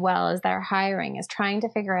really well as they're hiring, is trying to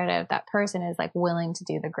figure out if that person is like willing to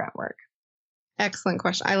do the grunt work. Excellent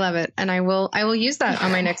question. I love it. And I will use that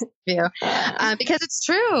on my next interview, because it's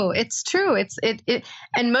true. It's true.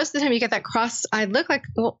 And most of the time you get that cross-eyed look like,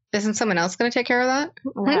 well, isn't someone else going to take care of that?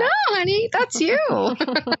 Yeah. No, honey, that's you.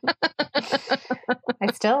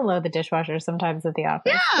 I still load the dishwasher sometimes at the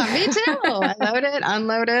office. Yeah, me too. I load it,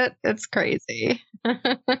 unload it. It's crazy.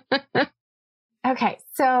 Okay.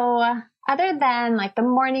 So other than like the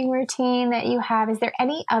morning routine that you have, is there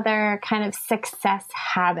any other kind of success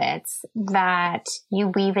habits that you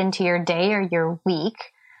weave into your day or your week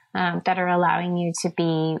that are allowing you to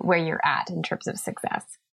be where you're at in terms of success?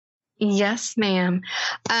 Yes, ma'am.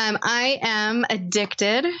 I am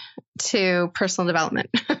addicted to personal development.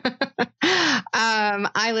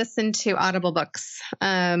 I listen to Audible books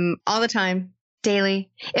all the time. Daily.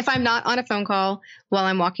 If I'm not on a phone call while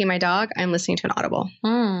I'm walking my dog, I'm listening to an Audible.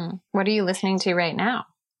 What are you listening to right now?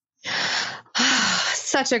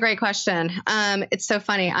 Such a great question. It's so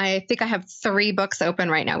funny. I think I have 3 books open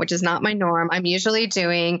right now, which is not my norm. I'm usually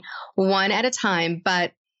doing one at a time,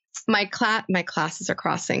 but my classes are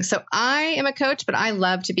crossing. So I am a coach, but I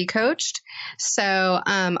love to be coached. So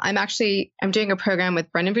I'm doing a program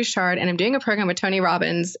with Brendon Bouchard, and I'm doing a program with Tony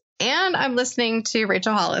Robbins, and I'm listening to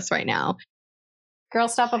Rachel Hollis right now. Girl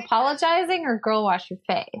Stop Apologizing or Girl Wash Your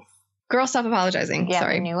Face? Girl Stop Apologizing. Yeah,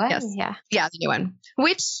 Sorry. the new one? Yes. Yeah. Yeah, the new one.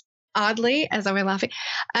 Which, oddly, as I was laughing,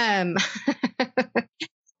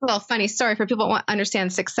 well, funny story for people who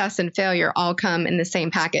understand success and failure all come in the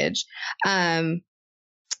same package.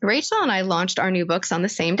 Rachel and I launched our new books on the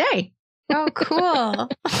same day. Oh, cool.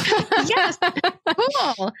 Yes.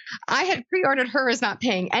 Cool. I had pre-ordered hers, not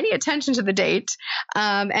paying any attention to the date,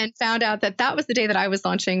 and found out that was the day that I was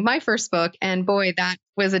launching my first book. And boy, that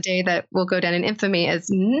was a day that will go down in infamy as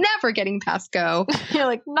never getting past go. You're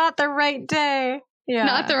like, not the right day. Yeah.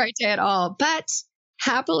 Not the right day at all. But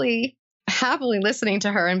happily listening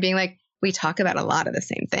to her and being like, we talk about a lot of the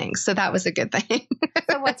same things. So that was a good thing.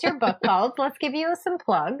 So what's your book called? Let's give you some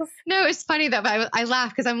plugs. No, it's funny though. I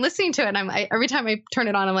laugh because I'm listening to it and every time I turn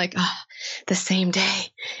it on, I'm like, oh, the same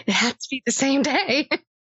day. It has to be the same day.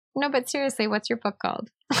 No, but seriously, what's your book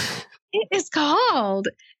called? It is called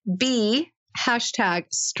 #StongHER,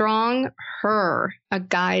 a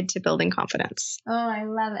guide to building confidence. Oh, I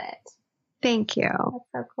love it. Thank you.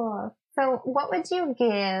 That's so cool. So what would you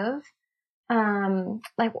give?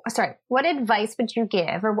 What advice would you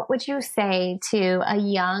give, or what would you say to a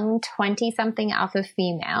young 20-something alpha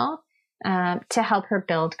female to help her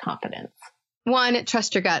build confidence? One,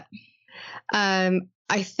 trust your gut. I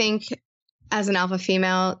think as an alpha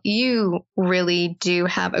female, you really do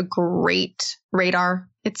have a great radar.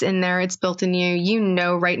 It's in there. It's built in you. You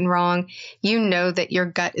know right and wrong. You know that your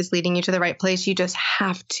gut is leading you to the right place. You just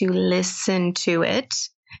have to listen to it.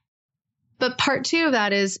 But part two of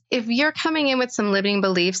that is if you're coming in with some limiting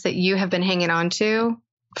beliefs that you have been hanging on to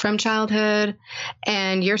from childhood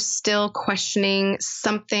and you're still questioning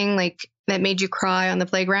something like that made you cry on the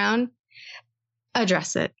playground,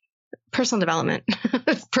 address it. Personal development,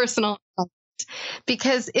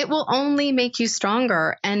 because it will only make you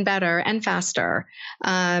stronger and better and faster.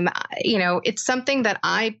 It's something that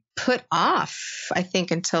I put off, I think,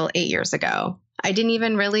 until 8 years ago. I didn't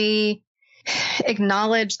even really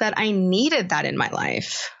acknowledge that I needed that in my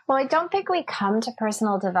life. Well, I don't think we come to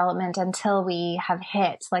personal development until we have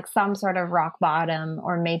hit like some sort of rock bottom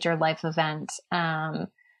or major life event.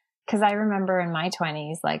 Because I remember in my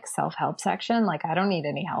 20s, like self-help section, like I don't need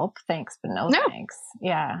any help. Thanks, but no thanks.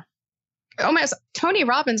 Yeah. Oh my, Tony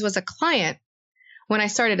Robbins was a client when I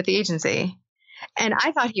started at the agency, and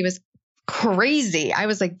I thought he was crazy. I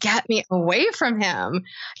was like, get me away from him.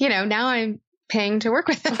 Now I'm paying to work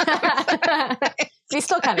with him. He's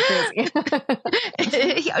still kind of crazy.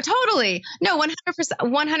 Totally. No,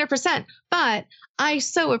 100%. But I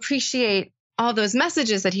so appreciate all those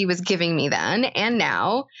messages that he was giving me then and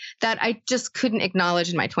now that I just couldn't acknowledge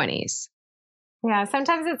in my 20s. Yeah.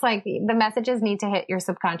 Sometimes it's like the messages need to hit your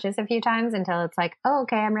subconscious a few times until it's like, oh,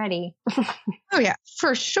 okay, I'm ready. Oh yeah,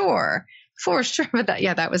 for sure. But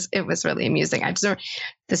it was really amusing. I just remember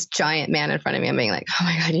this giant man in front of me and being like, oh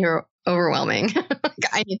my God, you're overwhelming.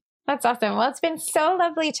 That's awesome. Well, it's been so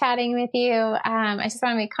lovely chatting with you. I just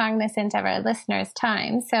want to be cognizant of our listeners'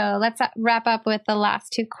 time. So let's wrap up with the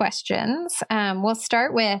last two questions. We'll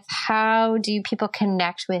start with, how do people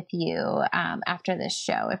connect with you after this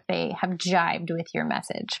show if they have jived with your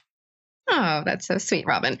message? Oh, that's so sweet,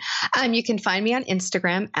 Robin. You can find me on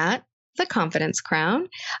Instagram at The Confidence Crown.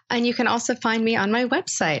 And you can also find me on my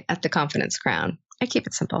website at The Confidence Crown. I keep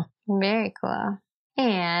it simple. Very cool.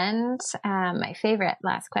 And my favorite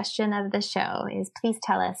last question of the show is, please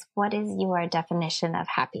tell us, what is your definition of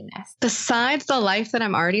happiness? Besides the life that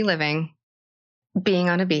I'm already living, being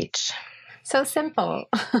on a beach. So simple.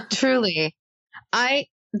 Truly.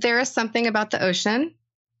 There is something about the ocean,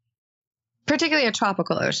 particularly a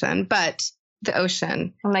tropical ocean, but the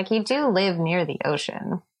ocean. Like, you do live near the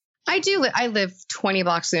ocean. I do. I live 20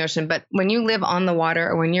 blocks from the ocean, but when you live on the water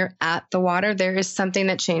or when you're at the water, there is something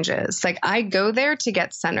that changes. Like, I go there to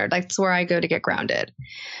get centered. Like, that's where I go to get grounded.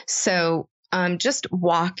 So just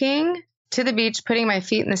walking to the beach, putting my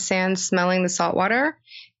feet in the sand, smelling the salt water,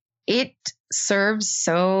 it serves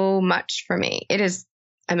so much for me. It is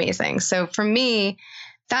amazing. So for me,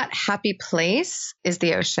 that happy place is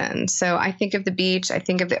the ocean. So I think of the beach, I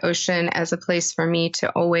think of the ocean as a place for me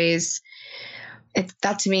to always...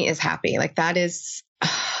 that to me is happy. Like, that is,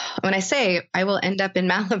 when I say I will end up in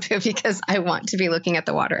Malibu because I want to be looking at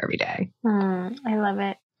the water every day. I love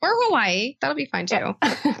it. Or Hawaii. That'll be fine too.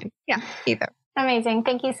 Yeah, either. Amazing.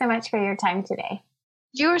 Thank you so much for your time today.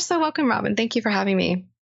 You are so welcome, Robin. Thank you for having me.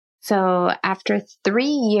 So after 3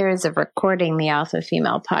 years of recording the Alpha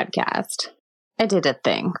Female podcast, I did a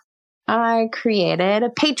thing. I created a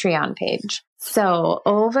Patreon page. So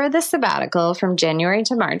over the sabbatical from January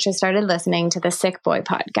to March, I started listening to the Sick Boy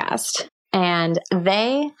podcast. And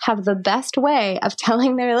they have the best way of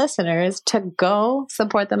telling their listeners to go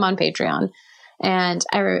support them on Patreon. And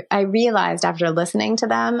I realized after listening to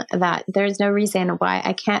them that there's no reason why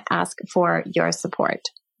I can't ask for your support.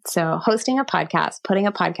 So hosting a podcast, putting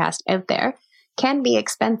a podcast out there can be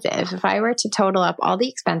expensive. If I were to total up all the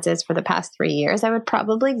expenses for the past 3 years, I would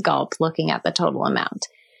probably gulp looking at the total amount.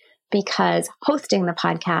 Because hosting the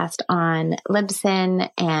podcast on Libsyn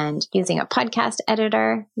and using a podcast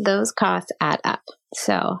editor, those costs add up.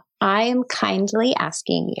 So I am kindly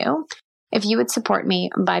asking you if you would support me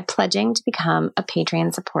by pledging to become a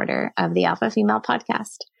Patreon supporter of the Alpha Female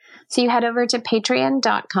Podcast. So you head over to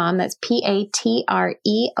patreon.com, that's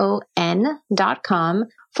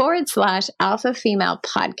patreon.com/Alpha Female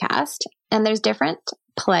Podcast. And there's different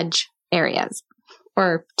pledge areas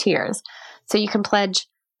or tiers. So you can pledge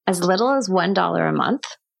as little as $1 a month,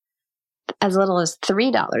 as little as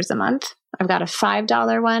 $3 a month. I've got a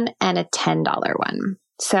 $5 one and a $10 one.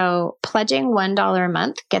 So pledging $1 a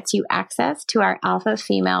month gets you access to our Alpha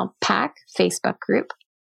Female Pack Facebook group.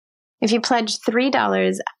 If you pledge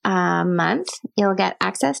 $3 a month, you'll get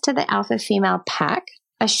access to the Alpha Female Pack,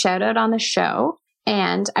 a shout out on the show,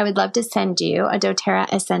 and I would love to send you a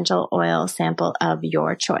doTERRA essential oil sample of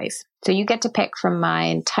your choice. So you get to pick from my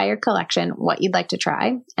entire collection what you'd like to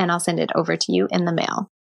try, and I'll send it over to you in the mail.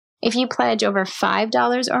 If you pledge over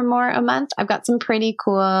 $5 or more a month, I've got some pretty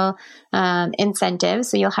cool incentives.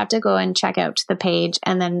 So you'll have to go and check out the page.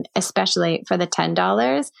 And then especially for the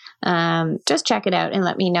 $10, just check it out and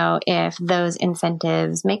let me know if those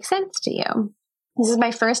incentives make sense to you. This is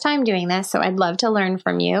my first time doing this, so I'd love to learn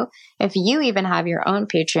from you. If you even have your own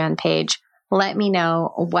Patreon page, let me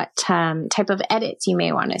know what type of edits you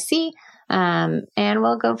may want to see, and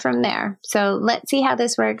we'll go from there. So let's see how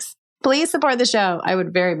this works. Please support the show. I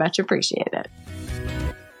would very much appreciate it.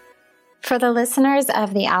 For the listeners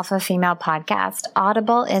of the Alpha Female Podcast,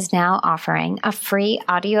 Audible is now offering a free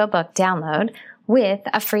audiobook download with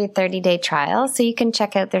a free 30-day trial, so you can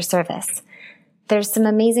check out their service. There's some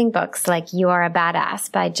amazing books like You Are a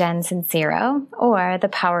Badass by Jen Sincero or The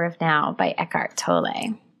Power of Now by Eckhart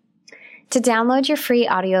Tolle. To download your free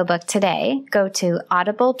audiobook today, go to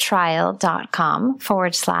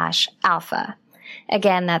audibletrial.com/alpha.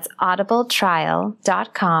 Again, that's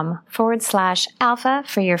audibletrial.com/alpha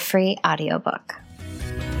for your free audiobook.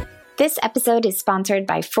 This episode is sponsored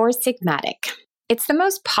by Four Sigmatic. It's the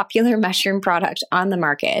most popular mushroom product on the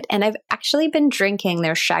market, and I've actually been drinking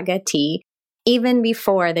their Shaga tea even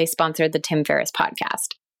before they sponsored the Tim Ferriss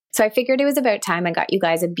podcast. So I figured it was about time I got you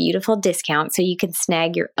guys a beautiful discount so you can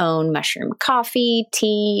snag your own mushroom coffee,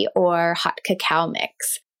 tea, or hot cacao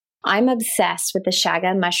mix. I'm obsessed with the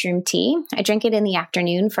Shaga mushroom tea. I drink it in the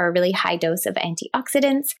afternoon for a really high dose of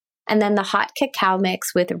antioxidants. And then the hot cacao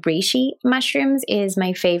mix with reishi mushrooms is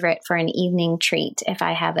my favorite for an evening treat if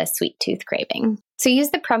I have a sweet tooth craving. So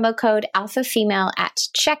use the promo code ALPHAFEMALE at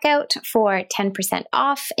checkout for 10%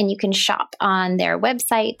 off, and you can shop on their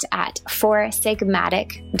website at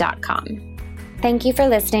foursigmatic.com. Thank you for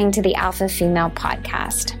listening to the Alpha Female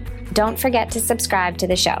Podcast. Don't forget to subscribe to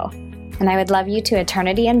the show. And I would love you to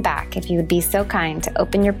eternity and back if you would be so kind to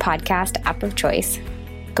open your podcast app of choice.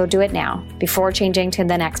 Go do it now before changing to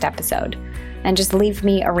the next episode. And just leave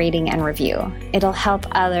me a rating and review. It'll help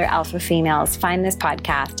other alpha females find this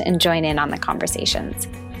podcast and join in on the conversations.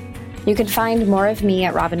 You can find more of me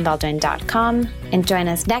at robinbaldwin.com and join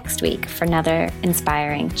us next week for another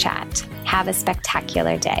inspiring chat. Have a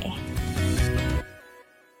spectacular day.